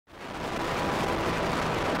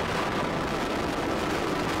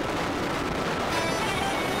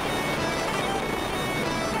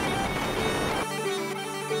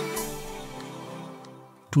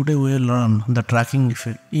Today we will learn the tracking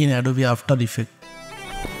effect in Adobe After Effects.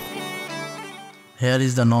 Here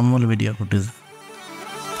is the normal video footage.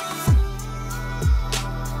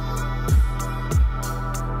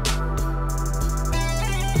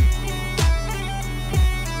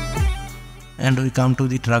 And we come to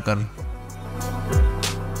the tracker.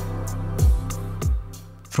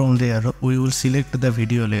 From there we will select the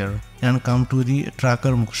video layer and come to the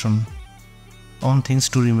tracker motion. On things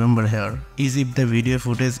to remember here is if the video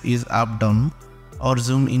footage is up down or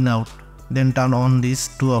zoom in out, then turn on these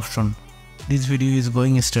two options. This video is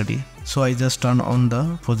going steady, so I just turn on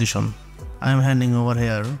the position. I am handing over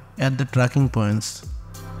here at the tracking points.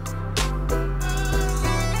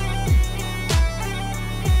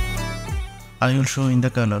 I will show in the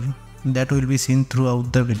color that will be seen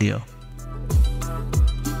throughout the video.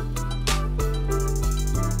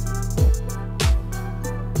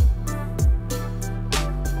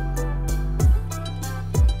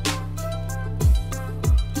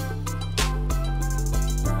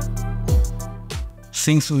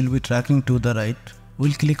 Since we will be tracking to the right,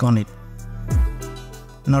 we'll click on it.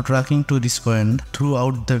 Now tracking to this point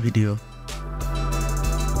throughout the video.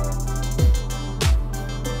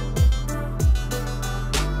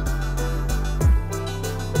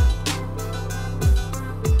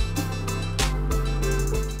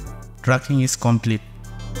 Tracking is complete.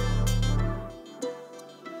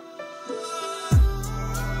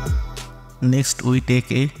 Next we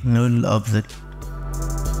take a null object.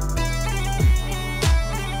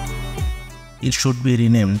 It should be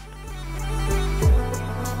renamed.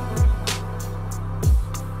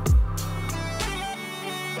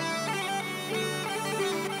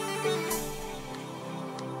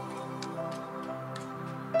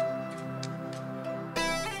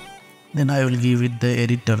 Then I will give it the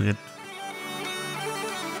edit target.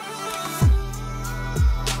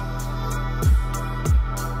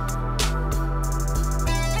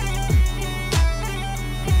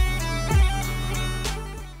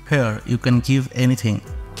 Here you can give anything.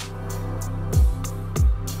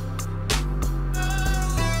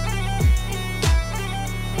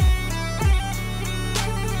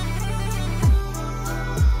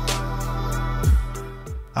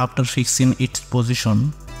 After fixing its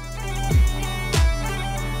position,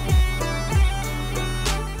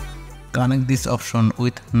 connect this option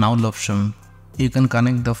with null option. You can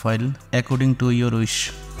connect the file according to your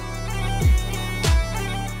wish.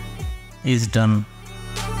 Is done.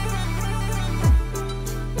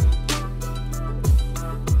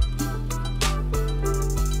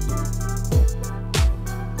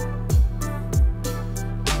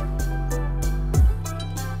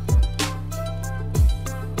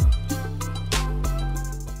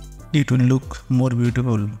 It will look more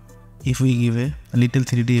beautiful if we give a little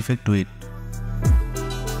 3D effect to it.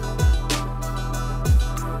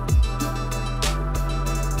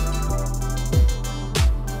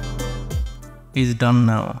 It's done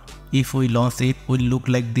now. If we launch it, will look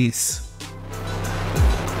like this.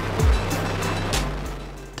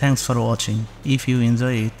 Thanks for watching. If you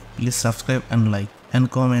enjoy it, please subscribe and like and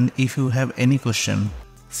comment if you have any question.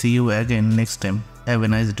 See you again next time. Have a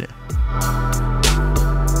nice day.